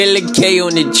K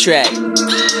on the track.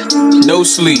 No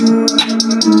sleep.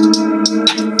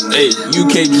 Hey,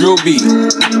 UK drill beat.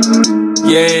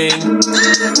 Gang.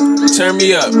 Turn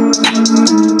me up.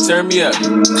 Turn me up.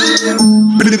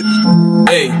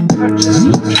 Hey,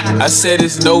 I said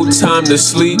it's no time to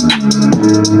sleep.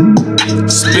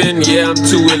 Spin, yeah, I'm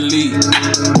too elite.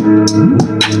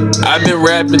 I've been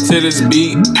rapping to this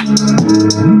beat.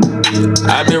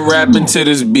 I've been rapping to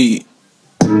this beat.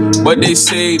 But they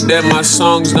say that my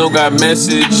songs don't got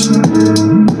message.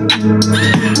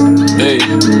 Hey,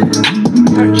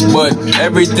 but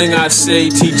everything I say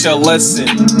teach a lesson.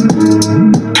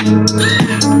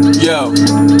 Yo,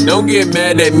 don't get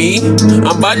mad at me.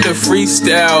 I'm about to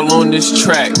freestyle on this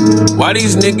track. Why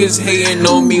these niggas hating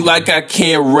on me like I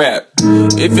can't rap?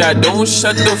 If y'all don't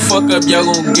shut the fuck up, y'all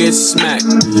gon' get smacked.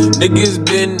 Niggas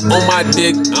been on my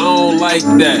dick, I don't like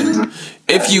that.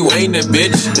 If you ain't a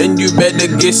bitch, then you better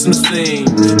get some stain.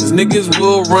 Cause niggas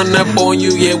will run up on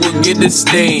you, yeah, we'll get the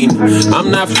stain. I'm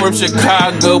not from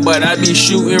Chicago, but I be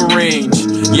shooting range.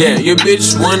 Yeah, your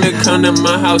bitch wanna come to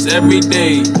my house every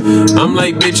day. I'm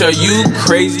like, bitch, are you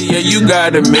crazy? Yeah, you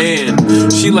got a man.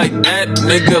 She like, that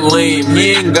nigga lame,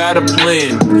 he ain't got a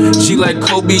plan. She like,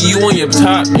 Kobe, you on your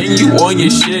top and you on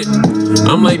your shit.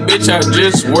 I'm like, bitch, I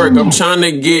just work, I'm trying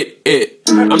to get it.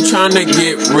 I'm trying to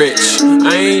get rich,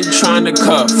 I ain't trying to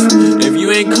cuff. If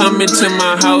you ain't coming to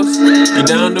my house, you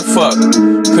down to fuck.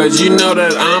 Cause you know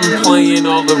that I'm playing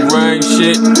all the right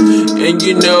shit. And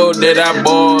you know that I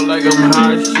ball like I'm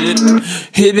hot shit.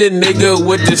 Hit a nigga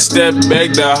with the step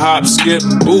back, the hop skip.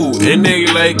 Ooh, and they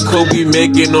like Kobe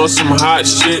making on some hot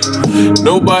shit.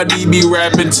 Nobody be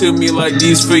rapping to me like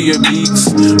these for your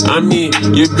beats. I mean,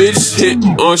 your bitch hit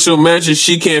on so matches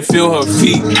she can't feel her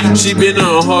feet. She been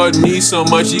on hard knees so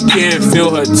much she can't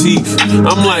feel her teeth.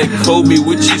 I'm like, Kobe,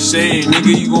 what you saying?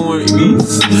 Nigga, you going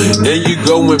east, and you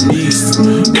going beast.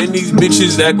 And these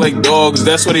bitches act like dogs,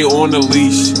 that's why they on the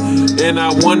leash. And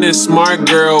I want a smart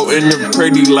girl in the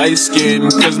pretty light skin.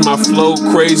 Cause my flow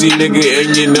crazy, nigga,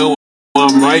 and you know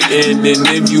I'm writing. And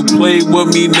if you play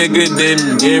with me, nigga,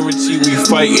 then guarantee we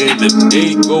fighting. And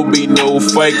ain't gonna be no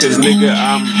fight, cause nigga,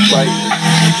 I'm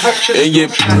fighting. And you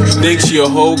think she a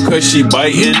hoe cause she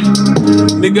biting.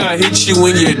 Nigga, I hit you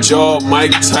in your jaw,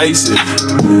 Mike Tyson.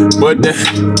 But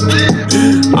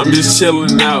I'm just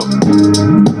chilling out.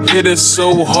 Hit her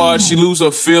so hard, she lose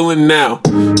her feeling now.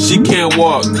 She can't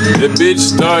walk, the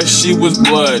bitch thought she was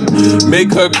blood.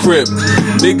 Make her crip,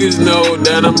 niggas know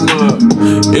that I'm up.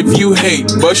 If you hate,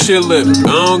 bust your lip,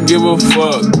 I don't give a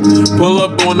fuck. Pull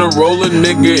up on a roller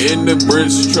nigga in the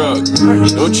Bridge truck.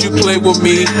 Don't you play with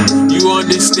me, you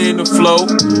understand the flow.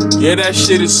 Yeah, that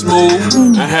shit is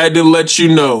smooth, I had to let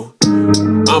you know.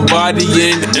 I'm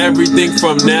bodying everything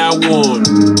from now on.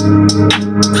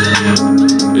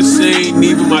 This ain't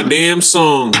even my damn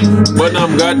song, but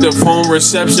I'm got the phone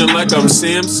reception like I'm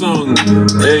Samsung.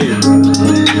 Hey,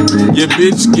 your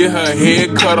bitch get her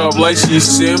hair cut off like she's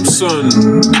Samson.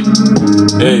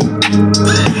 Hey,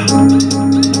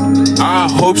 I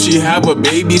hope she have a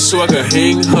baby so I can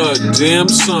hang her damn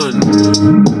son.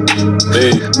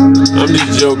 Hey, I'm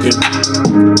just joking.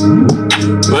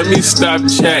 Let me stop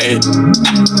chatting.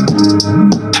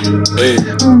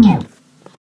 Hey.